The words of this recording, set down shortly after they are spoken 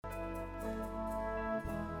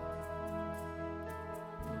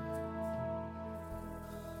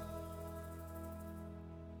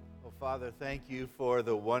Father, thank you for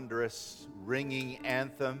the wondrous ringing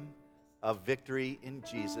anthem of victory in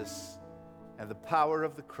Jesus and the power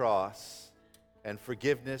of the cross and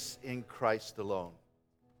forgiveness in Christ alone.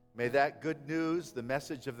 May that good news, the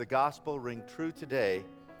message of the gospel, ring true today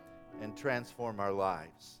and transform our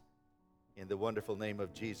lives. In the wonderful name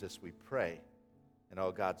of Jesus we pray, and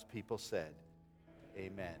all God's people said,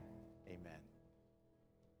 amen. Amen.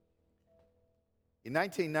 In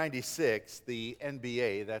 1996, the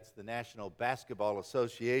NBA, that's the National Basketball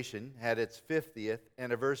Association, had its 50th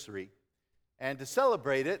anniversary. And to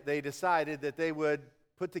celebrate it, they decided that they would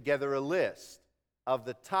put together a list of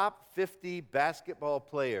the top 50 basketball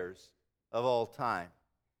players of all time.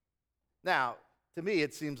 Now, to me,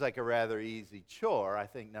 it seems like a rather easy chore. I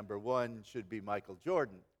think number one should be Michael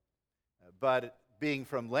Jordan. But being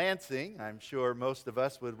from Lansing, I'm sure most of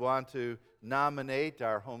us would want to nominate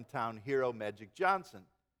our hometown hero, Magic Johnson.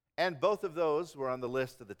 And both of those were on the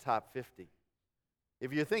list of the top 50.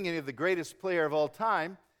 If you're thinking of the greatest player of all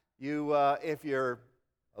time, if you're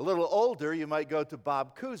a little older, you might go to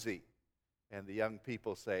Bob Cousy. And the young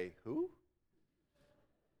people say, who?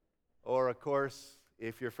 Or, of course,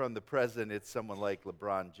 if you're from the present, it's someone like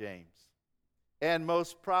LeBron James. And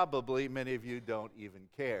most probably, many of you don't even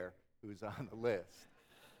care who's on the list.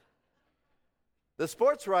 The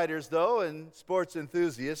sports writers, though, and sports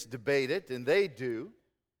enthusiasts debate it, and they do,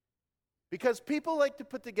 because people like to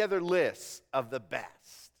put together lists of the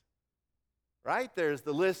best, right? There's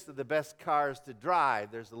the list of the best cars to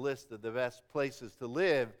drive. There's the list of the best places to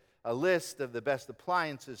live, a list of the best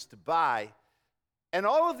appliances to buy. And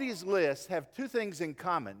all of these lists have two things in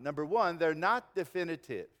common. Number one, they're not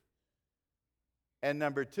definitive. And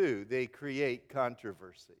number two, they create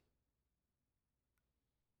controversy.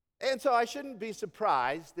 And so I shouldn't be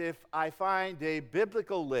surprised if I find a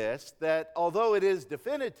biblical list that, although it is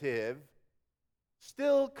definitive,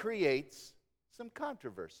 still creates some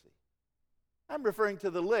controversy. I'm referring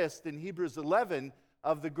to the list in Hebrews 11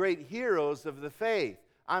 of the great heroes of the faith.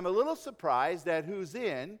 I'm a little surprised at who's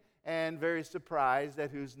in and very surprised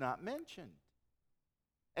at who's not mentioned.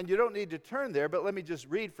 And you don't need to turn there, but let me just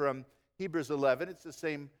read from Hebrews 11. It's the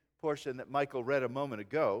same portion that Michael read a moment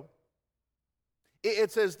ago.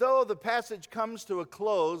 It's as though the passage comes to a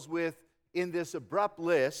close in this abrupt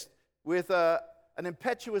list, with an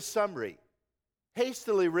impetuous summary,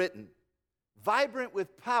 hastily written, vibrant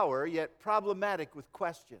with power, yet problematic with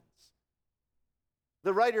questions.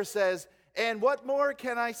 The writer says, and what more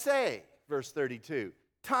can I say? Verse 32,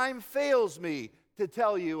 time fails me to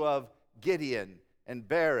tell you of Gideon and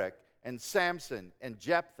Barak and Samson and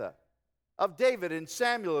Jephthah, of David and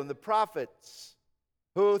Samuel and the prophets,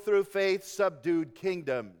 who through faith subdued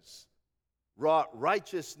kingdoms, wrought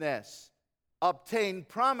righteousness, obtained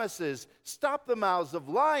promises, stopped the mouths of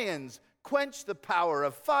lions, quenched the power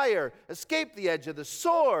of fire, escaped the edge of the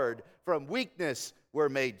sword, from weakness were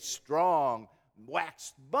made strong,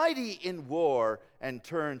 waxed mighty in war, and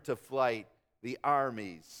turned to flight the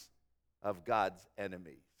armies of God's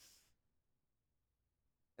enemies.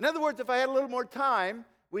 In other words, if I had a little more time,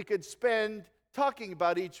 we could spend talking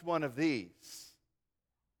about each one of these.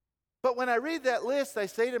 But when I read that list, I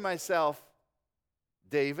say to myself,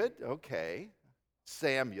 David, okay.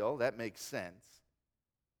 Samuel, that makes sense.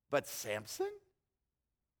 But Samson?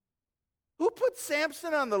 Who put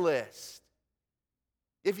Samson on the list?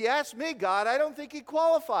 If you ask me, God, I don't think he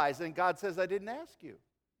qualifies. And God says, I didn't ask you.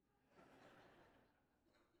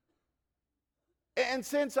 And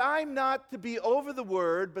since I'm not to be over the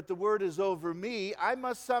word, but the word is over me, I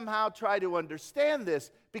must somehow try to understand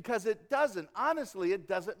this, because it doesn't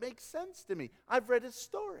make sense to me. I've read his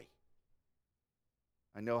story.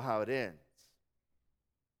 I know how it ends.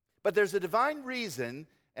 But there's a divine reason,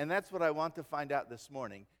 and that's what I want to find out this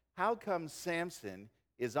morning. How come Samson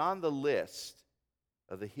is on the list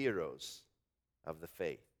of the heroes of the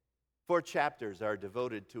faith? 4 chapters are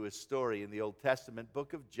devoted to his story in the Old Testament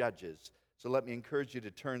book of Judges. So let me encourage you to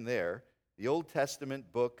turn there. The Old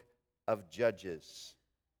Testament book of Judges.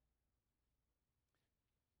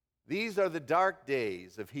 These are the dark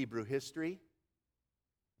days of Hebrew history,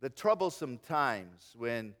 the troublesome times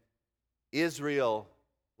when Israel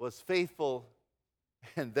was faithful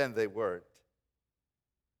and then they weren't.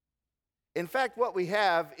 In fact, what we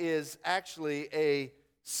have is actually a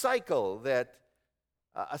cycle,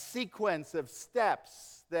 a sequence of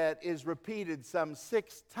steps that is repeated some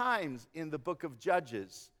 6 times in the book of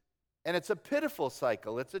Judges. And it's a pitiful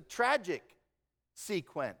cycle. It's a tragic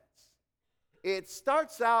sequence. It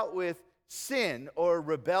starts out with sin or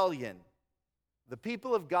rebellion. The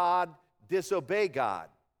people of God disobey God.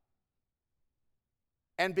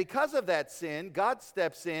 And because of that sin, God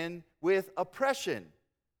steps in with oppression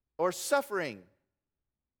or suffering.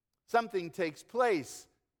 Something takes place.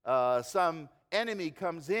 Some enemy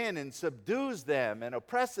comes in and subdues them and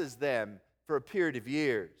oppresses them for a period of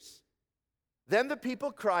years. Then the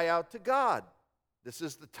people cry out to God. This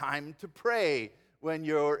is the time to pray when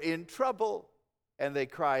you're in trouble, and they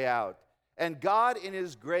cry out. And God, in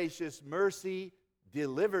His gracious mercy,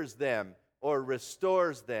 delivers them or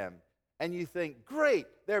restores them. And you think, great,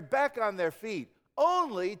 they're back on their feet,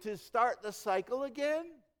 only to start the cycle again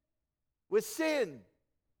with sin,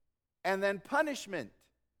 and then punishment,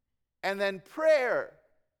 and then prayer,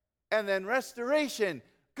 and then restoration.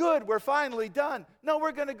 Good, we're finally done. No,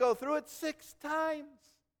 we're going to go through it 6 times.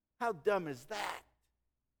 How dumb is that?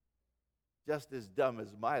 Just as dumb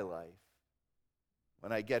as my life,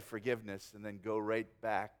 when I get forgiveness and then go right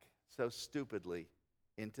back so stupidly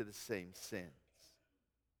into the same sins.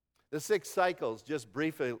 The 6 cycles, just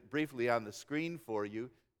briefly on the screen for you,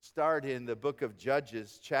 start in the book of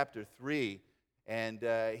Judges, chapter 3. And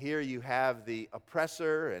here you have the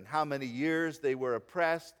oppressor and how many years they were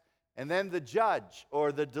oppressed, and then the judge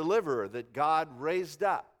or the deliverer that God raised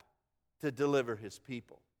up to deliver His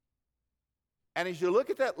people. And as you look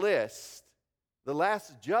at that list, the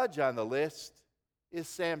last judge on the list is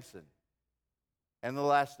Samson. And the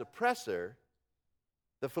last oppressor,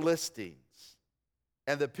 the Philistines.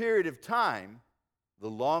 And the period of time, the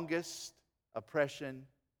longest oppression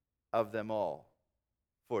of them all,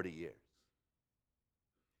 40 years.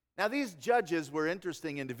 Now, these judges were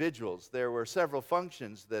interesting individuals. There were several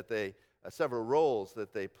functions several roles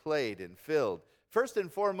that they played and filled. First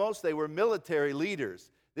and foremost, they were military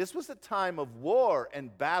leaders. This was a time of war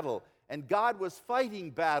and battle, and God was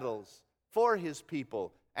fighting battles for His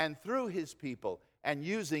people and through His people and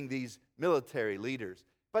using these military leaders.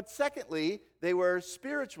 But secondly, they were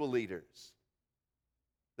spiritual leaders.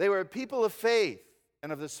 They were people of faith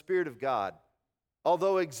and of the Spirit of God.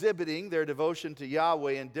 Although exhibiting their devotion to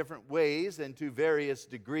Yahweh in different ways and to various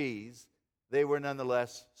degrees, they were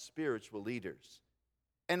nonetheless spiritual leaders.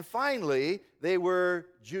 And finally, they were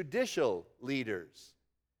judicial leaders,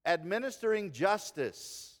 administering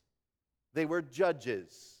justice. They were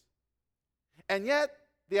judges. And yet,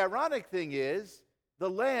 the ironic thing is,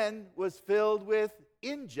 the land was filled with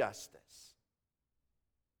injustice.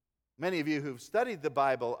 Many of you who've studied the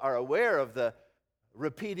Bible are aware of the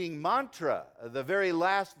repeating mantra, the very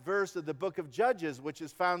last verse of the book of Judges, which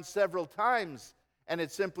is found several times, and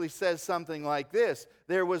it simply says something like this: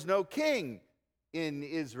 there was no king in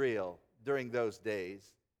Israel during those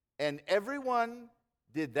days, and everyone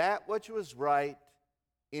did that which was right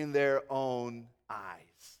in their own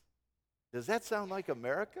eyes. Does that sound like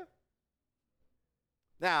America?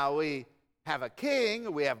 Now, we have a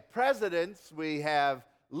king, we have presidents, we have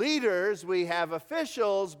leaders, we have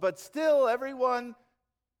officials, but still everyone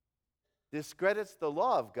discredits the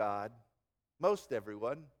law of God, most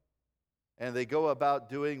everyone, and they go about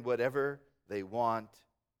doing whatever they want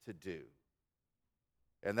to do.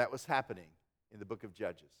 And that was happening in the book of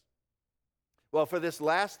Judges. Well, for this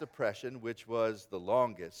last oppression, which was the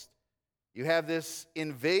longest, you have this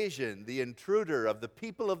invasion, the intruder of the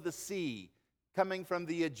people of the sea, coming from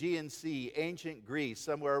the Aegean Sea, ancient Greece,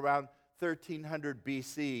 somewhere around 1300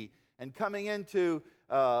 BC, and coming into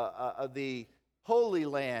the Holy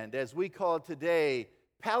Land, as we call it today,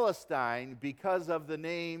 Palestine, because of the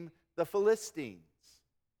name the Philistines.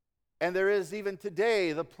 And there is even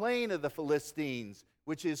today the plain of the Philistines,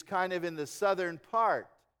 which is kind of in the southern part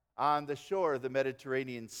on the shore of the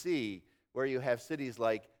Mediterranean Sea, where you have cities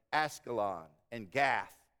like Ascalon and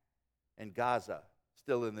Gath and Gaza,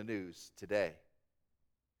 still in the news today.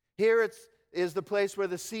 Here is the place where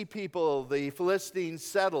the sea people, the Philistines,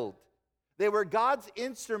 settled. They were God's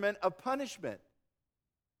instrument of punishment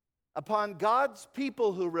upon God's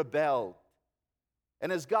people who rebelled.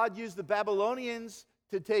 And as God used the Babylonians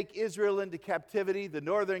to take Israel into captivity, the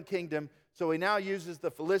northern kingdom, so He now uses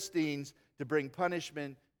the Philistines to bring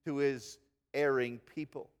punishment to His erring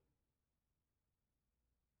people.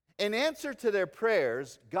 In answer to their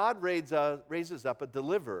prayers, God raises up a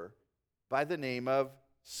deliverer by the name of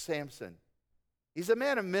Samson. He's a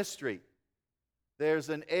man of mystery. There's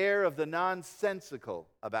an air of the nonsensical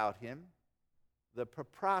about him, the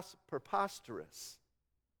preposterous.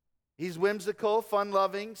 He's whimsical,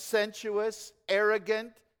 fun-loving, sensuous,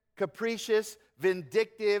 arrogant, capricious,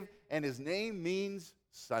 vindictive, and his name means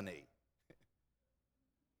sunny.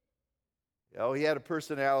 Oh, he had a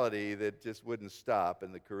personality that just wouldn't stop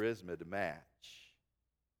and the charisma to match.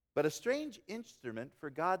 But a strange instrument for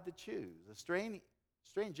God to choose, a strange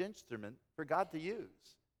instrument for God to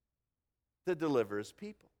use to deliver His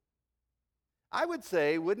people. I would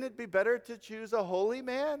say, wouldn't it be better to choose a holy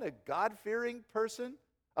man, a God-fearing person,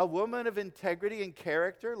 A woman of integrity and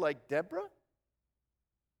character like Deborah?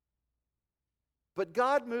 But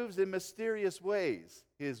God moves in mysterious ways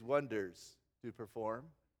his wonders to perform.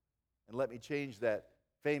 And let me change that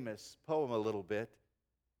famous poem a little bit.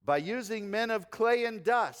 By using men of clay and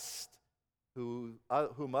dust, whom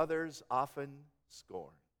others often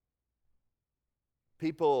scorn.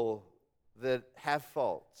 People that have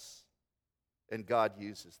faults, and God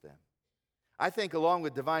uses them. I think along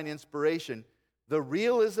with divine inspiration, the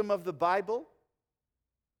realism of the Bible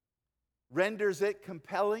renders it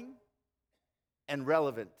compelling and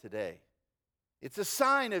relevant today. It's a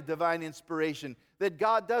sign of divine inspiration that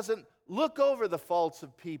God doesn't look over the faults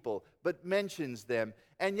of people, but mentions them,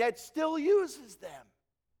 and yet still uses them,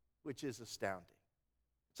 which is astounding.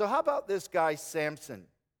 So how about this guy, Samson?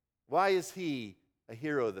 Why is he a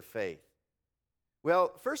hero of the faith?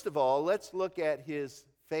 Well, first of all, let's look at his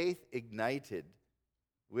faith ignited,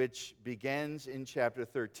 which begins in chapter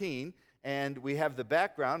 13. And we have the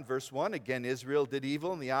background, verse 1. Again, Israel did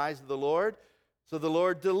evil in the eyes of the Lord, so the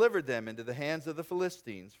Lord delivered them into the hands of the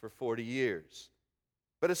Philistines for 40 years.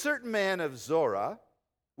 But a certain man of Zorah,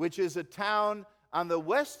 which is a town on the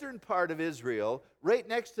western part of Israel, right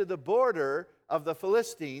next to the border of the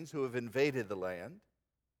Philistines who have invaded the land,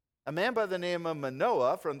 a man by the name of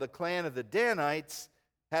Manoah from the clan of the Danites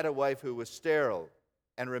had a wife who was sterile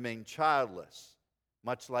and remained childless,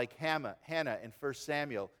 much like Hannah in 1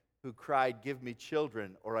 Samuel, who cried, "Give me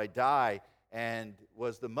children or I die," and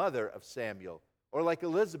was the mother of Samuel. Or like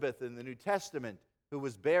Elizabeth in the New Testament, who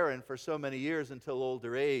was barren for so many years until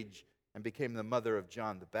older age and became the mother of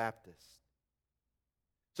John the Baptist.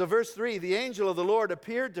 So verse 3, the angel of the Lord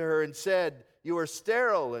appeared to her and said, "You are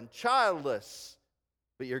sterile and childless,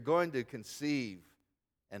 but you're going to conceive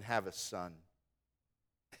and have a son."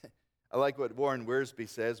 I like what Warren Wiersbe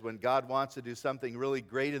says, when God wants to do something really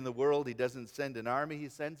great in the world, he doesn't send an army, he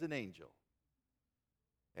sends an angel.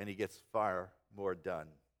 And he gets far more done.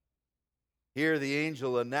 Here the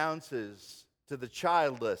angel announces to the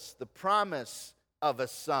childless the promise of a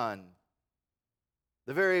son.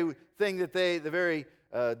 The very thing that the very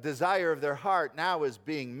desire of their heart now is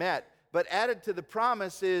being met. But added to the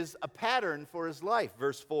promise is a pattern for his life.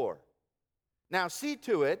 Verse 4. Now see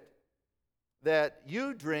to it that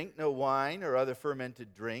you drink no wine or other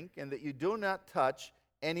fermented drink, and that you do not touch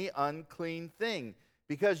any unclean thing,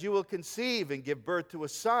 because you will conceive and give birth to a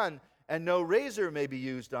son, and no razor may be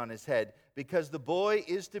used on his head, because the boy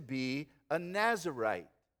is to be a Nazirite.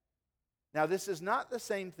 Now this is not the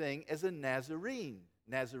same thing as a Nazarene.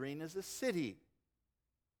 Nazarene is a city.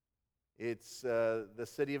 It's the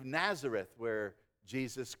city of Nazareth where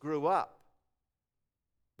Jesus grew up.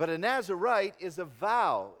 But a Nazirite is a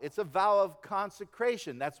vow. It's a vow of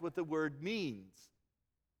consecration. That's what the word means.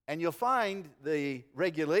 And you'll find the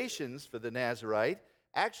regulations for the Nazirite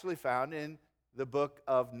actually found in the book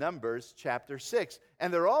of Numbers, chapter 6.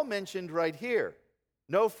 And they're all mentioned right here.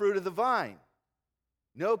 No fruit of the vine,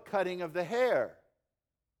 no cutting of the hair,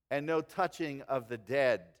 and no touching of the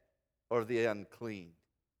dead or the unclean.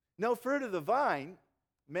 No fruit of the vine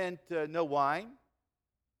meant no wine,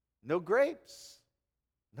 no grapes,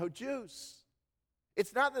 no juice.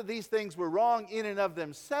 It's not that these things were wrong in and of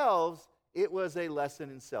themselves. It was a lesson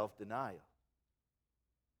in self-denial.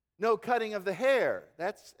 No cutting of the hair.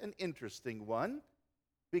 That's an interesting one,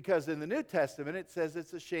 because in the New Testament it says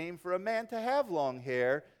it's a shame for a man to have long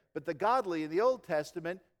hair, but the godly in the Old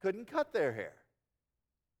Testament couldn't cut their hair.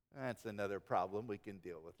 That's another problem we can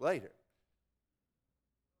deal with later.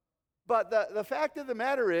 But the fact of the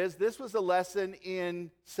matter is, this was a lesson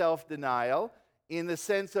in self-denial, in the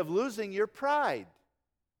sense of losing your pride.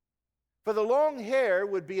 For the long hair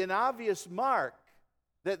would be an obvious mark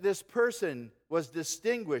that this person was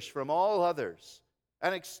distinguished from all others,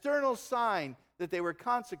 an external sign that they were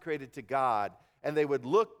consecrated to God, and they would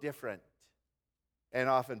look different and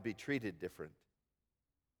often be treated different.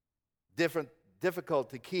 Difficult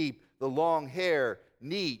to keep the long hair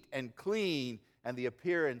neat and clean, and the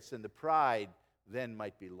appearance and the pride then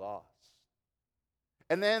might be lost.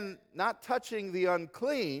 And then not touching the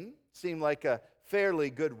unclean seemed like a fairly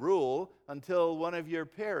good rule until one of your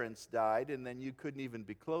parents died, and then you couldn't even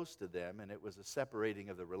be close to them, and it was a separating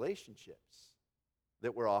of the relationships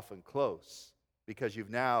that were often close, because you've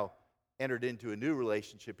now entered into a new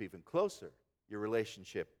relationship even closer, your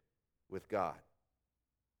relationship with God.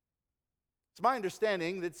 It's my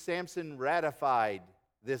understanding that Samson ratified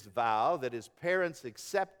this vow that his parents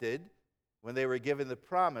accepted when they were given the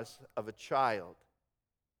promise of a child.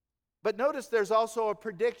 But notice there's also a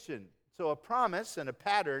prediction. So a promise and a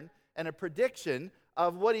pattern and a prediction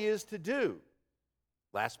of what he is to do.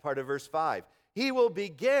 Last part of verse 5. He will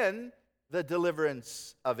begin the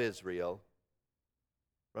deliverance of Israel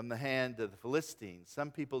from the hand of the Philistines. Some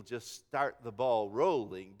people just start the ball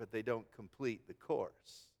rolling, but they don't complete the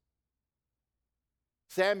course.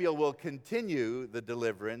 Samuel will continue the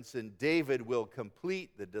deliverance, and David will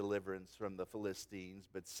complete the deliverance from the Philistines,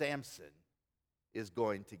 but Samson is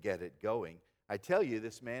going to get it going. I tell you,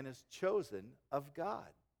 this man is chosen of God.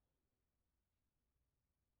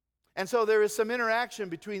 And so there is some interaction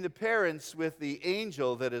between the parents with the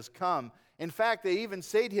angel that has come. In fact, they even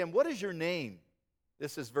say to him, "What is your name?"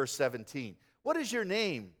 This is verse 17. "What is your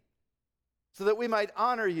name? So that we might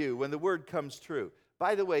honor you when the word comes true."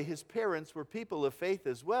 By the way, his parents were people of faith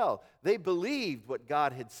as well. They believed what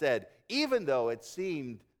God had said, even though it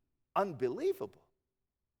seemed unbelievable.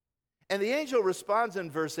 And the angel responds in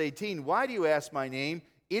verse 18, "Why do you ask my name?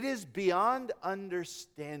 It is beyond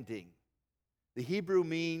understanding." The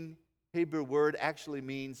Hebrew word actually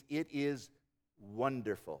means it is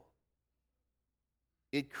wonderful.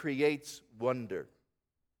 It creates wonder.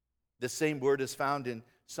 The same word is found in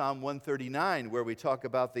Psalm 139, where we talk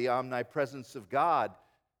about the omnipresence of God.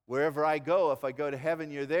 Wherever I go, if I go to heaven,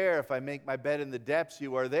 you're there. If I make my bed in the depths,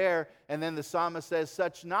 you are there. And then the psalmist says,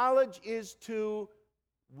 "Such knowledge is too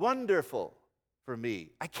wonderful for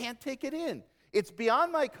me. I can't take it in. It's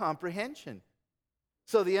beyond my comprehension."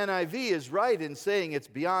 So the NIV is right in saying it's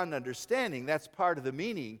beyond understanding. That's part of the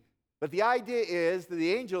meaning. But the idea is that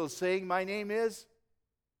the angel is saying, my name is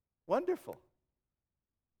wonderful.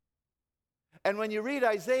 And when you read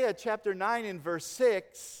Isaiah chapter 9 and verse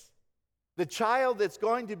 6, the child that's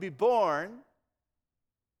going to be born,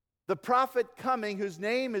 the prophet coming, whose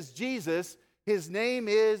name is Jesus, his name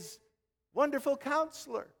is Wonderful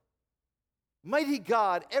Counselor, Mighty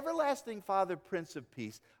God, Everlasting Father, Prince of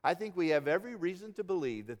Peace. I think we have every reason to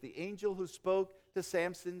believe that the angel who spoke to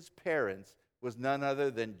Samson's parents was none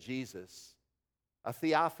other than Jesus, a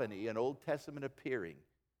theophany, an Old Testament appearing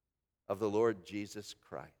of the Lord Jesus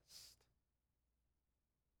Christ.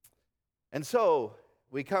 And so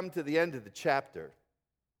we come to the end of the chapter,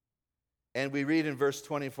 and we read in verse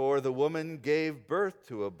 24, "The woman gave birth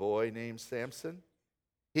to a boy named Samson.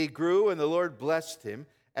 He grew, and the Lord blessed him,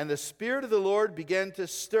 and the Spirit of the Lord began to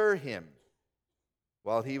stir him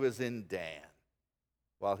while he was in Dan,"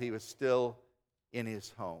 while he was still in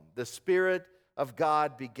his home. The Spirit of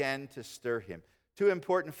God began to stir him. Two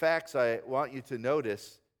important facts I want you to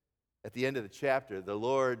notice at the end of the chapter. The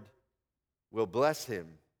Lord will bless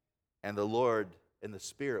him, and the Lord and the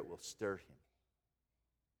Spirit will stir him.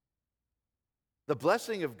 The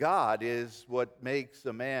blessing of God is what makes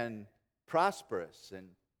a man prosperous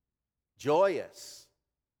and joyous.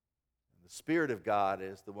 The Spirit of God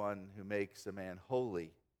is the one who makes a man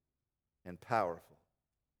holy and powerful.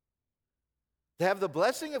 To have the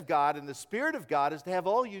blessing of God and the Spirit of God is to have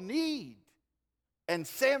all you need. And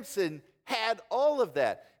Samson had all of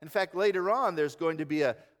that. In fact, later on, there's going to be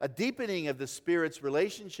a deepening of the Spirit's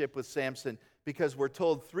relationship with Samson, because we're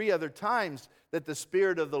told 3 other times that the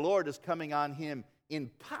Spirit of the Lord is coming on him in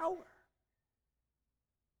power.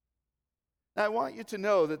 Now, I want you to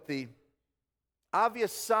know that the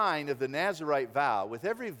obvious sign of the Nazirite vow, with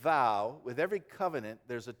every covenant,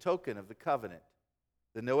 there's a token of the covenant.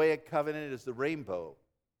 The Noahic covenant is the rainbow.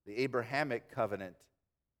 The Abrahamic covenant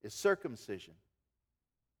is circumcision.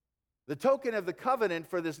 The token of the covenant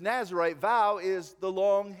for this Nazirite vow is the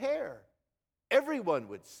long hair. Everyone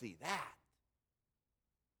would see that.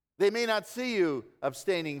 They may not see you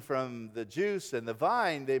abstaining from the juice and the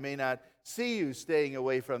vine. They may not see you staying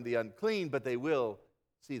away from the unclean, but they will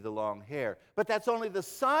see the long hair. But that's only the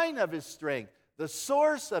sign of his strength. The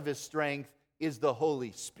source of his strength is the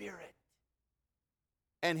Holy Spirit.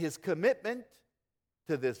 And his commitment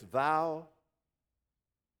to this vow,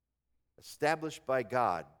 established by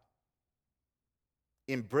God,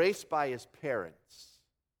 embraced by his parents,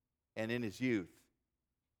 and in his youth,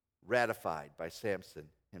 ratified by Samson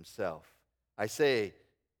himself. I say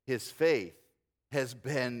his faith has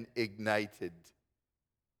been ignited.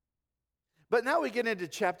 But now we get into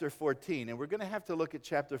chapter 14, and we're going to have to look at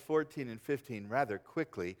chapter 14 and 15 rather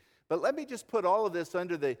quickly. But let me just put all of this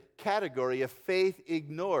under the category of faith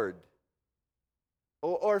ignored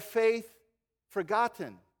or faith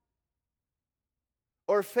forgotten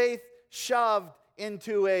or faith shoved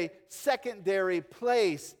into a secondary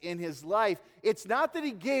place in his life. It's not that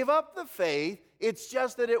he gave up the faith, it's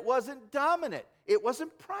just that it wasn't dominant. It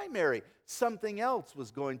wasn't primary. Something else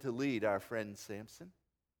was going to lead our friend Samson.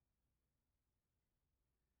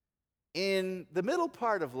 In the middle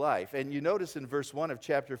part of life, and you notice in verse 1 of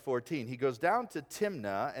chapter 14, he goes down to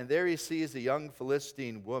Timnah, and there he sees a young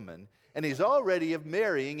Philistine woman, and he's already of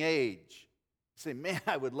marrying age. You say, man,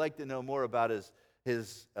 I would like to know more about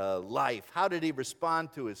his life? How did he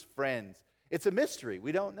respond to his friends? It's a mystery.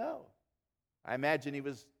 We don't know. I imagine he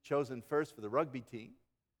was chosen first for the rugby team,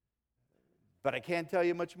 but I can't tell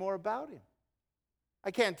you much more about him.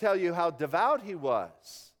 I can't tell you how devout he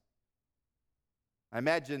was. I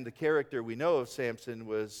imagine the character we know of Samson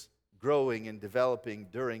was growing and developing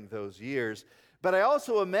during those years. But I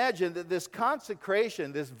also imagine that this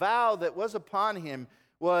consecration, this vow that was upon him,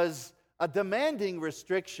 was a demanding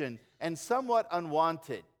restriction and somewhat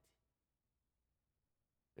unwanted.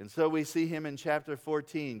 And so we see him in chapter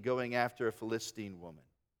 14 going after a Philistine woman.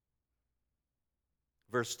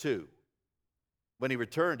 Verse 2. When he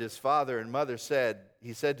returned, his father and mother said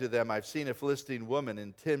to them, I've seen a Philistine woman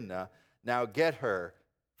in Timnah. Now get her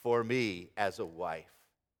for me as a wife.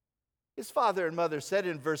 His father and mother said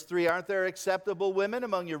in verse 3, aren't there acceptable women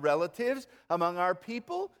among your relatives, among our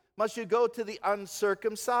people? Must you go to the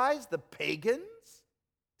uncircumcised, the pagans,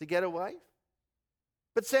 to get a wife?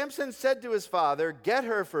 But Samson said to his father, get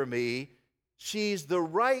her for me. She's the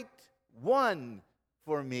right one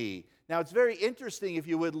for me. Now, it's very interesting. If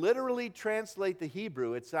you would literally translate the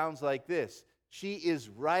Hebrew, it sounds like this. She is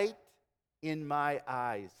right in my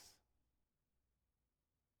eyes.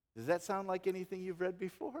 Does that sound like anything you've read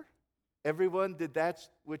before? Everyone did that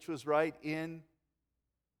which was right in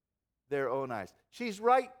their own eyes. She's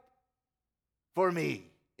right for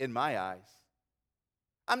me in my eyes.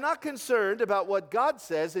 I'm not concerned about what God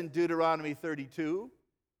says in Deuteronomy 32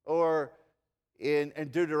 or in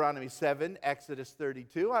Deuteronomy 7, Exodus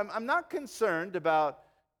 32. I'm not concerned about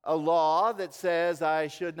a law that says I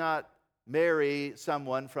should not marry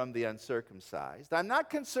someone from the uncircumcised. I'm not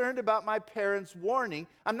concerned about my parents' warning.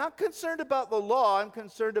 I'm not concerned about the law. I'm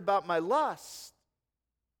concerned about my lust.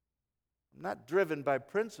 I'm not driven by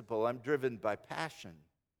principle. I'm driven by passion.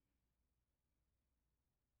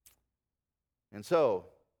 And so,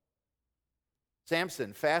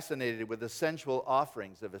 Samson, fascinated with the sensual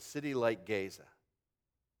offerings of a city like Gaza,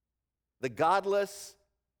 the godless,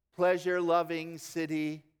 pleasure-loving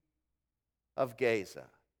city of Gaza,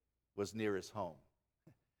 was near his home.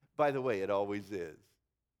 By the way, it always is.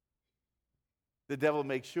 The devil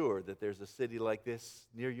makes sure that there's a city like this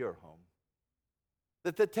near your home,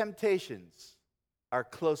 that the temptations are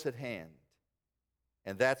close at hand,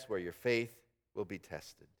 and that's where your faith will be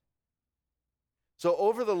tested. So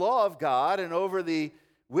over the law of God and over the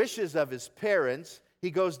wishes of his parents,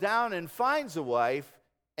 he goes down and finds a wife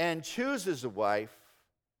and chooses a wife.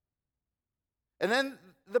 And then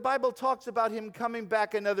the Bible talks about him coming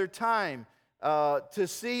back another time to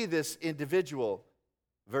see this individual.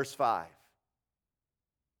 Verse 5.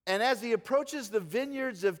 And as he approaches the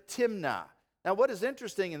vineyards of Timnah. Now what is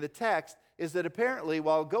interesting in the text is that apparently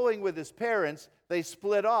while going with his parents, they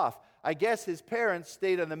split off. I guess his parents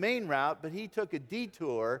stayed on the main route, but he took a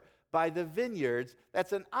detour by the vineyards.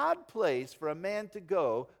 That's an odd place for a man to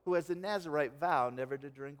go who has a Nazirite vow never to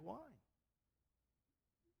drink wine.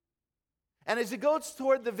 And as he goes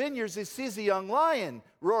toward the vineyards, he sees a young lion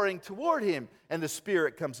roaring toward him, and the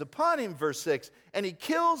Spirit comes upon him, verse 6, and he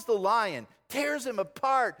kills the lion, tears him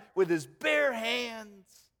apart with his bare hands.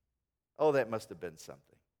 Oh, that must have been something.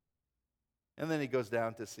 And then he goes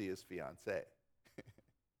down to see his fiancée.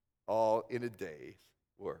 All in a day's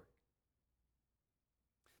work.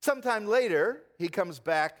 Sometime later, he comes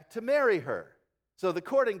back to marry her. So the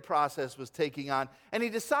courting process was taking on, and he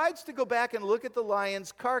decides to go back and look at the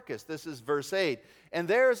lion's carcass. This is verse 8. And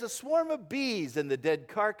there is a swarm of bees in the dead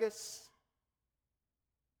carcass,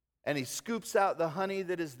 and he scoops out the honey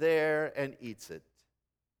that is there and eats it.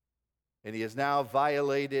 And he has now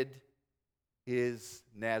violated his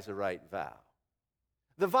Nazirite vow.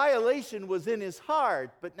 The violation was in his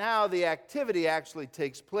heart, but now the activity actually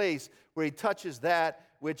takes place where he touches that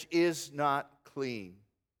which is not clean.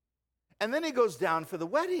 And then he goes down for the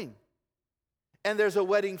wedding. And there's a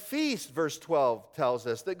wedding feast, verse 12 tells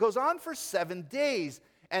us, that goes on for 7 days.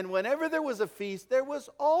 And whenever there was a feast, there was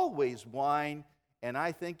always wine. And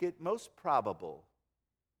I think it most probable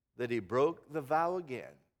that he broke the vow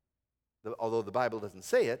again. Although the Bible doesn't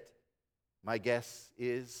say it, my guess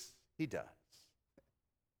is he does.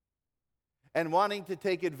 And wanting to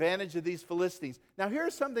take advantage of these Philistines. Now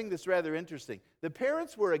here's something that's rather interesting. The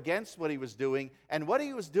parents were against what he was doing, and what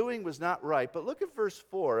he was doing was not right. But look at verse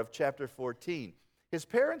 4 of chapter 14. His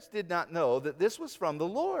parents did not know that this was from the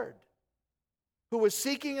Lord, who was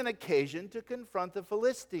seeking an occasion to confront the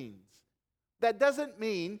Philistines. That doesn't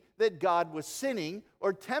mean that God was sinning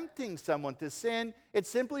or tempting someone to sin. It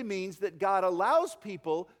simply means that God allows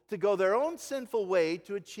people to go their own sinful way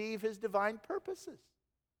to achieve his divine purposes.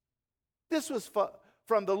 This was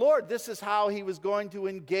from the Lord. This is how he was going to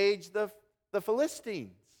engage the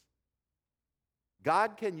Philistines.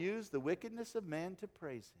 God can use the wickedness of man to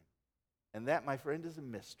praise him. And that, my friend, is a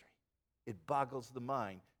mystery. It boggles the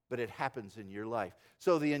mind, but it happens in your life.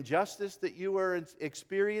 So the injustice that you are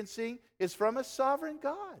experiencing is from a sovereign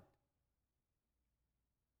God.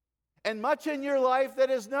 And much in your life that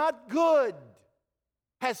is not good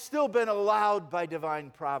has still been allowed by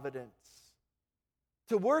divine providence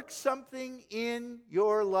to work something in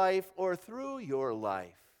your life or through your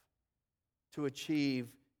life to achieve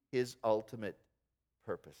his ultimate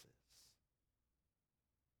purposes.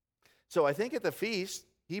 So I think at the feast,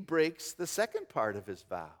 he breaks the second part of his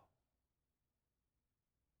vow.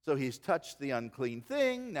 So he's touched the unclean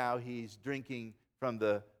thing, now he's drinking from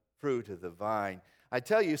the fruit of the vine. I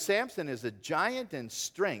tell you, Samson is a giant in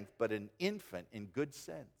strength, but an infant in good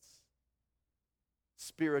sense.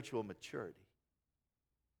 Spiritual maturity.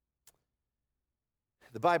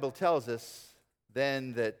 The Bible tells us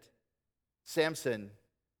then that Samson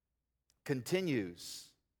continues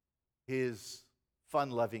his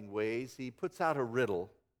fun-loving ways. He puts out a riddle.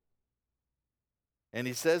 And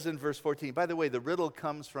he says in verse 14, by the way, the riddle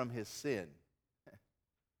comes from his sin.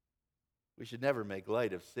 We should never make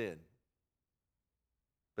light of sin.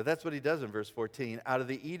 But that's what he does in verse 14. Out of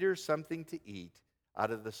the eater, something to eat.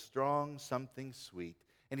 Out of the strong, something sweet.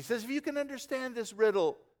 And he says, if you can understand this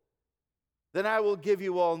riddle, then I will give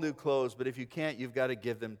you all new clothes. But if you can't, you've got to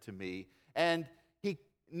give them to me. And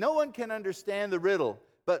no one can understand the riddle.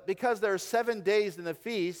 But because there are 7 days in the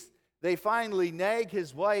feast, they finally nag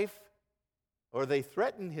his wife, or they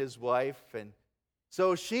threaten his wife. And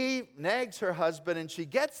so she nags her husband, and she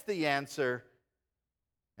gets the answer.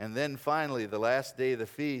 And then finally, the last day of the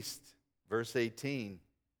feast, verse 18,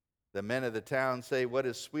 the men of the town say, what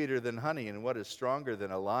is sweeter than honey and what is stronger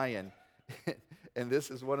than a lion? And this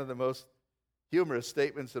is one of the most humorous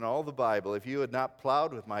statements in all the Bible. If you had not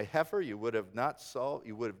plowed with my heifer, you would have not solved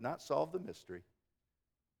the mystery.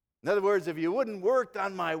 In other words, if you wouldn't worked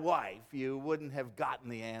on my wife, you wouldn't have gotten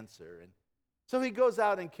the answer. And so he goes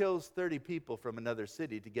out and kills 30 people from another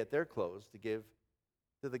city to get their clothes to give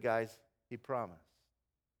to the guys he promised.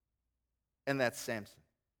 And that's Samson.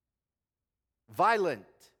 Violent,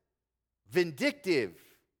 vindictive,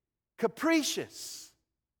 capricious,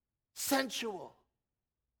 sensual.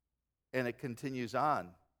 And it continues on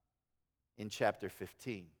in chapter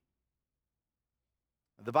 15.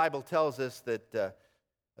 The Bible tells us that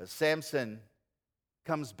Samson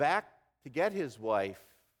comes back to get his wife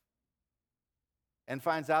and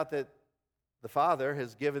finds out that the father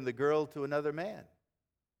has given the girl to another man.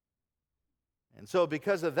 And so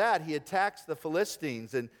because of that, he attacks the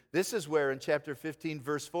Philistines. And this is where in chapter 15,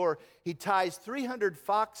 verse 4, he ties 300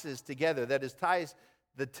 foxes together. That is, ties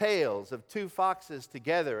the tails of 2 foxes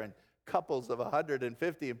together and couples of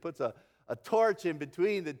 150 and puts a torch in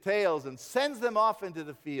between the tails and sends them off into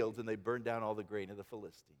the fields, and they burn down all the grain of the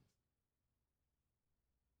Philistines.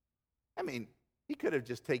 I mean, he could have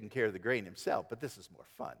just taken care of the grain himself, but this is more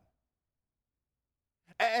fun.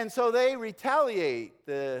 And so they retaliate.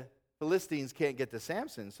 The Philistines can't get to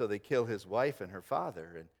Samson, so they kill his wife and her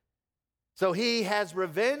father. And so he has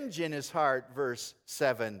revenge in his heart, verse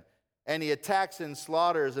 7, and he attacks and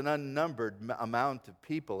slaughters an unnumbered amount of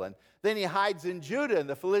people. And then he hides in Judah, and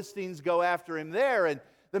the Philistines go after him there. And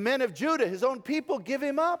the men of Judah, his own people, give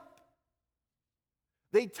him up.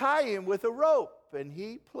 They tie him with a rope, and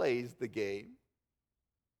he plays the game.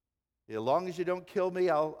 As long as you don't kill me,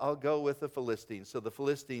 I'll go with the Philistines. So the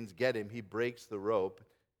Philistines get him. He breaks the rope,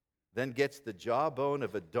 then gets the jawbone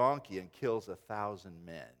of a donkey and kills 1,000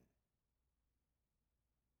 men.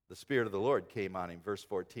 The Spirit of the Lord came on him, verse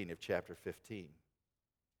 14 of chapter 15.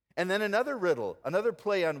 And then another riddle, another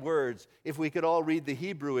play on words. If we could all read the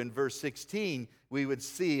Hebrew in verse 16, we would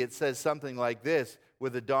see it says something like this: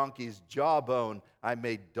 with a donkey's jawbone, I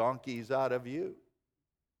made donkeys out of you.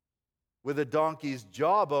 With a donkey's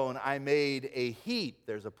jawbone, I made a heap.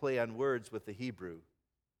 There's a play on words with the Hebrew.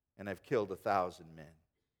 And I've killed 1,000 men.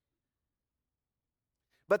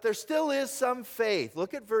 But there still is some faith.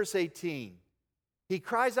 Look at verse 18. He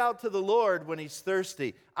cries out to the Lord when he's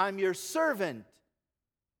thirsty, I'm your servant.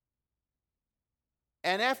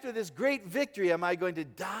 And after this great victory, am I going to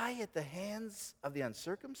die at the hands of the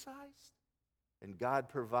uncircumcised? And God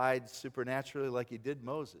provides supernaturally, like he did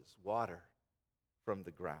Moses, water from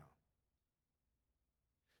the ground.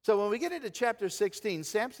 So when we get into chapter 16,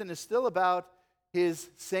 Samson is still about his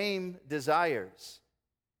same desires.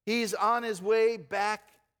 He's on his way back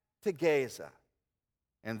to Gaza,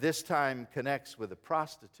 and this time connects with a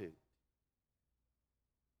prostitute.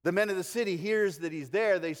 The men of the city hears that he's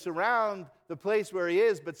there. They surround the place where he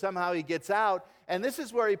is, but somehow he gets out. And this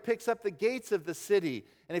is where he picks up the gates of the city.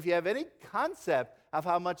 And if you have any concept of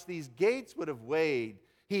how much these gates would have weighed,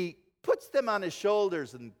 he puts them on his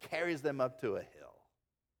shoulders and carries them up to a hill.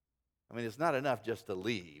 I mean, it's not enough just to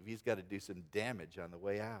leave. He's got to do some damage on the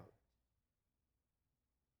way out.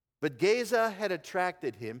 But Gaza had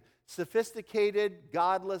attracted him. Sophisticated,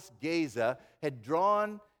 godless Gaza had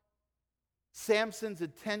drawn Samson's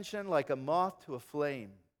attention like a moth to a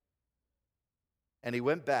flame. And he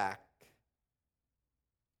went back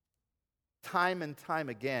time and time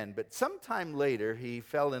again. But sometime later, he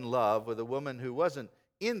fell in love with a woman who wasn't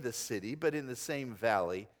in the city, but in the same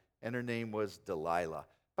valley, and her name was Delilah.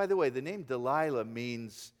 By the way, the name Delilah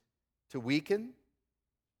means to weaken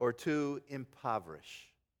or to impoverish.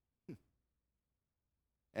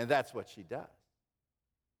 And that's what she does.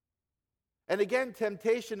 And again,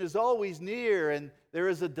 temptation is always near, and there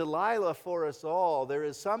is a Delilah for us all. There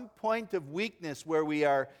is some point of weakness where we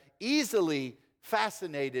are easily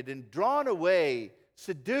fascinated and drawn away,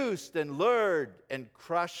 seduced and lured and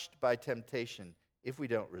crushed by temptation if we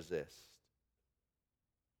don't resist.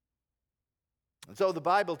 And so the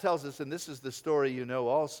Bible tells us, and this is the story you know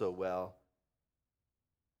all so well,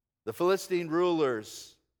 the Philistine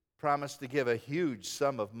rulers promised to give a huge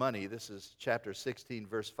sum of money. This is chapter 16,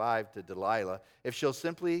 verse 5 to Delilah, if she'll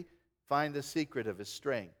simply find the secret of his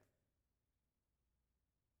strength.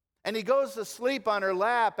 And he goes to sleep on her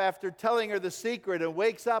lap after telling her the secret and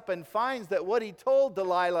wakes up and finds that what he told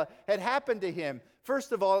Delilah had happened to him.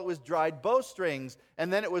 First of all, it was dried bowstrings,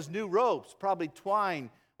 and then it was new ropes, probably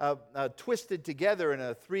twine twisted together in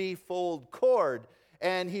a threefold cord.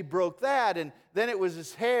 And he broke that, and then it was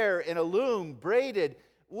his hair in a loom braided.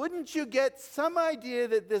 Wouldn't you get some idea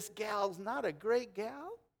that this gal's not a great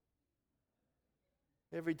gal?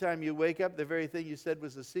 Every time you wake up, the very thing you said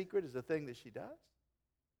was a secret is the thing that she does.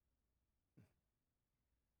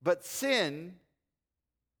 But sin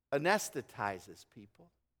anesthetizes people.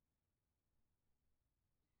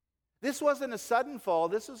 This wasn't a sudden fall,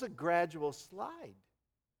 this was a gradual slide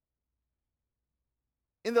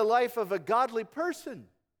in the life of a godly person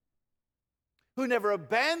who never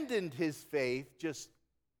abandoned his faith, just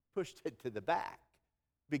pushed it to the back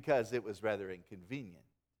because it was rather inconvenient.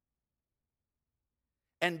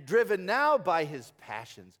 And driven now by his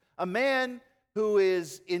passions, a man who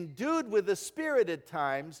is endued with the Spirit at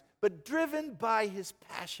times, but driven by his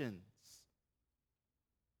passions.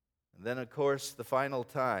 And then, of course, the final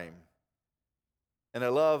time. And I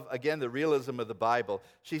love, again, the realism of the Bible.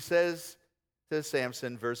 She says to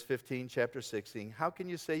Samson, verse 15, chapter 16, how can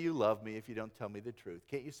you say you love me if you don't tell me the truth?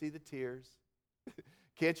 Can't you see the tears?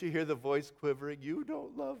 Can't you hear the voice quivering? You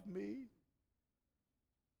don't love me.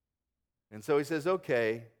 And so he says,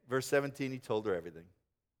 okay. Verse 17, he told her everything.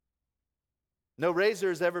 No razor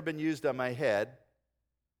has ever been used on my head.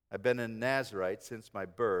 I've been a Nazirite since my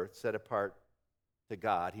birth, set apart to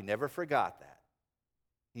God. He never forgot that.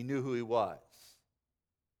 He knew who he was.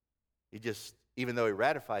 He just, even though he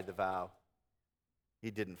ratified the vow,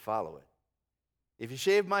 he didn't follow it. If you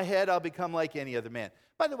shave my head, I'll become like any other man.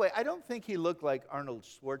 By the way, I don't think he looked like Arnold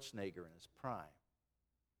Schwarzenegger in his prime.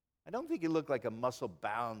 I don't think he looked like a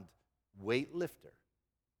muscle-bound weightlifter.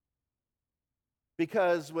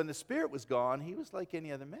 Because when the Spirit was gone, he was like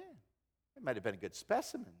any other man. He might have been a good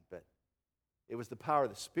specimen, but it was the power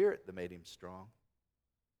of the Spirit that made him strong.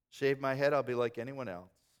 Shave my head, I'll be like anyone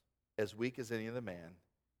else, as weak as any other man.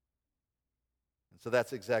 And so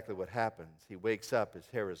that's exactly what happens. He wakes up, his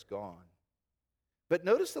hair is gone. But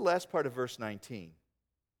notice the last part of verse 19.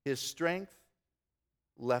 His strength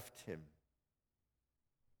left him.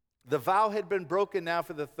 The vow had been broken now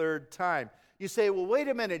for the third time. You say, well, wait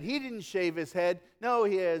a minute, he didn't shave his head. No,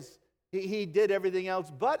 he did everything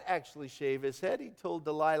else but actually shave his head. He told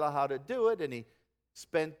Delilah how to do it, and he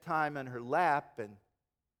spent time on her lap, and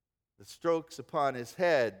the strokes upon his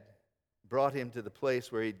head brought him to the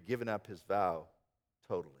place where he'd given up his vow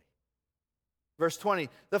totally. Verse 20,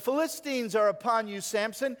 the Philistines are upon you,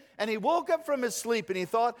 Samson. And he woke up from his sleep and he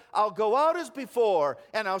thought, I'll go out as before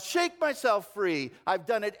and I'll shake myself free. I've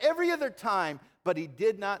done it every other time. But he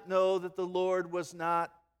did not know that the Lord was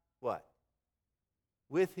not, what?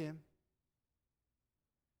 With him.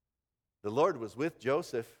 The Lord was with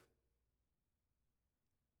Joseph.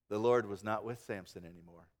 The Lord was not with Samson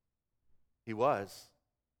anymore. He was,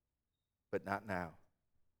 but not now.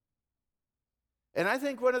 And I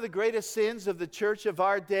think one of the greatest sins of the church of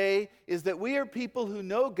our day is that we are people who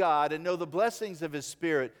know God and know the blessings of His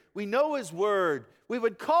Spirit. We know His Word. We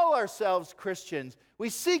would call ourselves Christians. We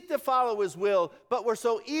seek to follow His will, but we're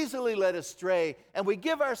so easily led astray. And we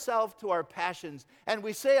give ourselves to our passions. And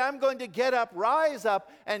we say, I'm going to get up, rise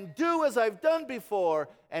up, and do as I've done before.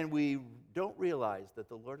 And we don't realize that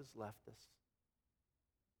the Lord has left us.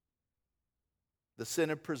 The sin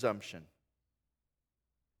of presumption.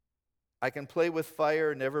 I can play with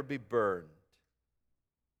fire and never be burned.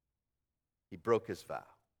 He broke his vow.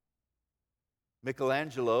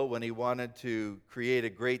 Michelangelo, when he wanted to create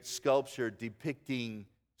a great sculpture depicting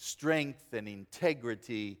strength and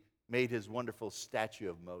integrity, made his wonderful statue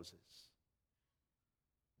of Moses.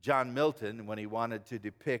 John Milton, when he wanted to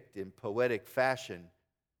depict in poetic fashion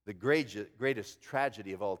the greatest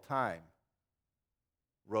tragedy of all time,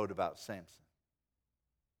 wrote about Samson.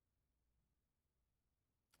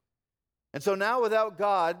 And so now without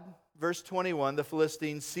God, verse 21, the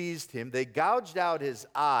Philistines seized him. They gouged out his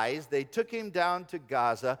eyes. They took him down to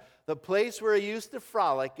Gaza. The place where he used to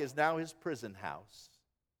frolic is now his prison house.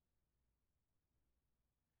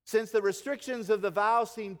 Since the restrictions of the vow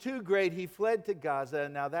seemed too great, he fled to Gaza,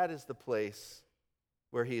 and now that is the place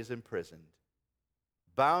where he is imprisoned,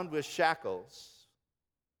 bound with shackles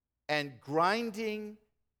and grinding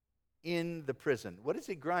in the prison. What is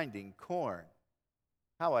he grinding? Corn.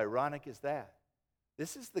 How ironic is that?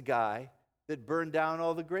 This is the guy that burned down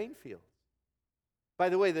all the grain fields. By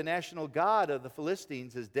the way, the national god of the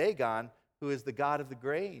Philistines is Dagon, who is the god of the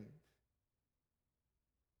grain.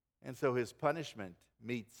 And so his punishment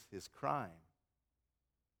meets his crime.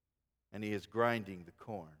 And he is grinding the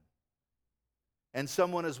corn. And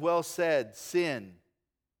someone has well said, sin,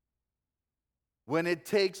 when it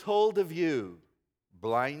takes hold of you,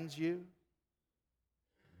 blinds you,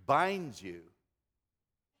 binds you,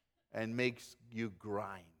 and makes you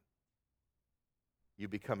grind. You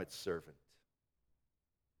become its servant.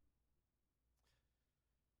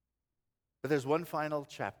 But there's one final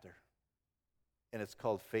chapter, and it's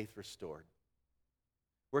called Faith Restored.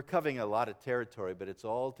 We're covering a lot of territory, but it's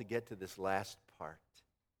all to get to this last part.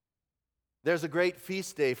 There's a great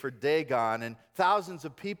feast day for Dagon, and thousands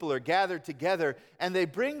of people are gathered together, and they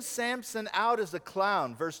bring Samson out as a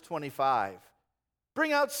clown, verse 25.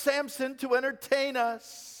 Bring out Samson to entertain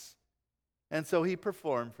us. And so he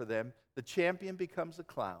performed for them. The champion becomes a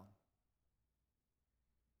clown.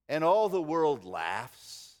 And all the world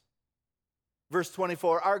laughs. Verse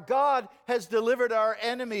 24, our God has delivered our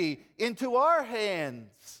enemy into our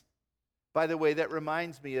hands. By the way, that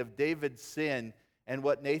reminds me of David's sin and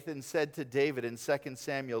what Nathan said to David in 2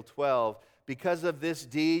 Samuel 12. Because of this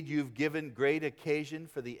deed, you've given great occasion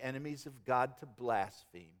for the enemies of God to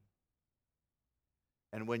blaspheme.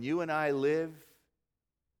 And when you and I live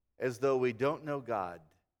as though we don't know God,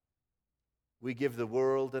 we give the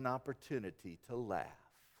world an opportunity to laugh.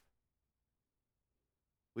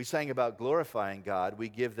 We sang about glorifying God. We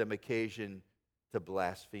give them occasion to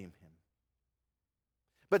blaspheme Him.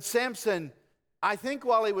 But Samson, I think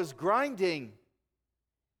while he was grinding,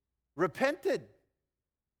 repented.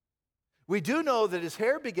 We do know that his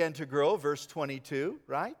hair began to grow, verse 22,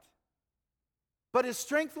 right? But his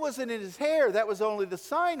strength wasn't in his hair. That was only the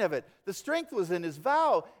sign of it. The strength was in his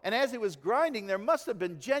vow. And as he was grinding, there must have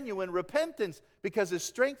been genuine repentance because his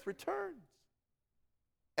strength returns.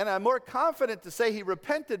 And I'm more confident to say he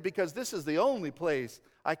repented because this is the only place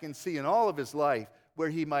I can see in all of his life where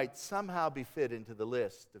he might somehow be fit into the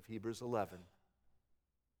list of Hebrews 11.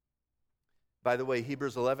 By the way,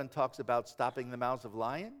 Hebrews 11 talks about stopping the mouths of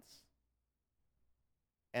lions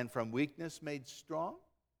and from weakness made strong.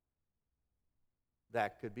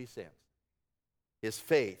 That could be Samson. His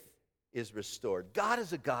faith is restored. God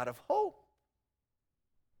is a God of hope.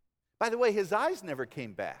 By the way, his eyes never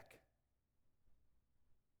came back.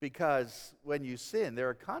 Because when you sin, there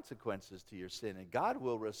are consequences to your sin. And God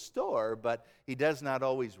will restore, but He does not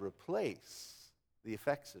always replace the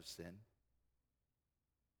effects of sin.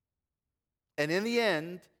 And in the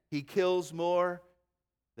end, he kills more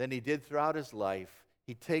than he did throughout his life.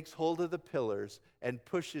 He takes hold of the pillars and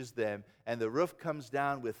pushes them, and the roof comes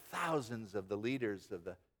down with thousands of the leaders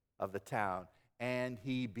of the town, and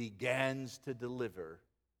he begins to deliver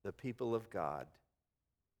the people of God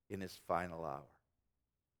in his final hour.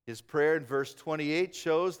 His prayer in verse 28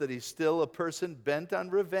 shows that he's still a person bent on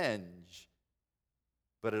revenge,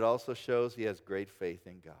 but it also shows he has great faith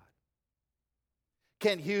in God.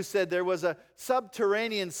 Kent Hughes said there was a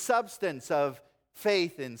subterranean substance of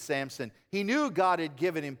faith in Samson. He knew God had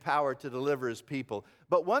given him power to deliver his people,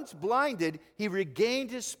 but once blinded, he regained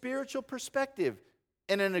his spiritual perspective,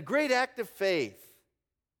 and in a great act of faith,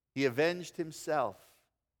 He avenged himself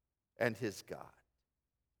and his God.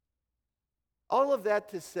 All of that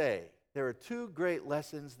to say, there are two great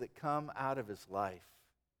lessons that come out of his life.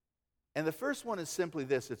 And the first one is simply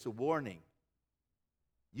this: it's a warning.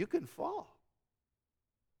 You can fall.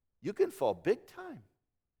 You can fall big time.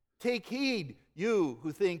 Take heed, you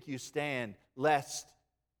who think you stand, lest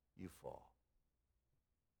you fall.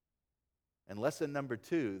 And lesson number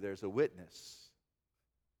two, there's a witness.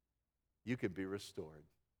 You can be restored.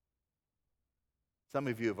 Some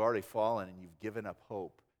of you have already fallen and you've given up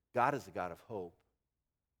hope. God is a God of hope.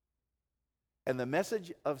 And the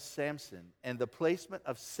message of Samson and the placement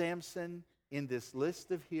of Samson in this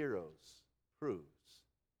list of heroes proves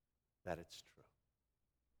that it's true.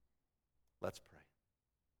 Let's pray.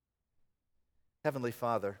 Heavenly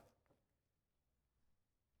Father,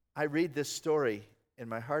 I read this story and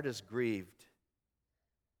my heart is grieved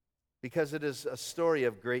because it is a story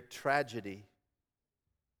of great tragedy.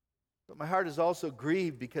 But my heart is also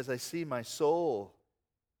grieved because I see my soul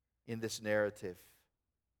in this narrative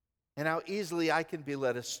and how easily I can be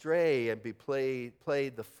led astray and be played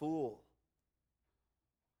the fool,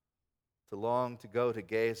 to long to go to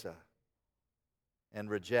Gaza and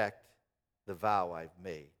reject the vow I've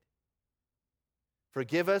made.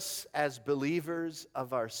 Forgive us as believers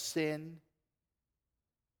of our sin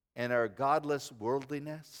and our godless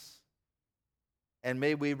worldliness, and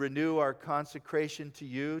may we renew our consecration to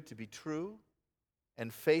you to be true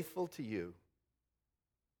and faithful to you,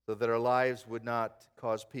 so that our lives would not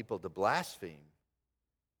cause people to blaspheme,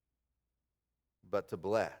 but to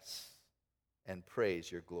bless and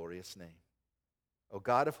praise your glorious name. O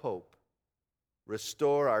God of hope,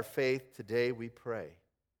 restore our faith today, we pray.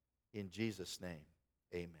 In Jesus' name,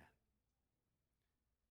 amen.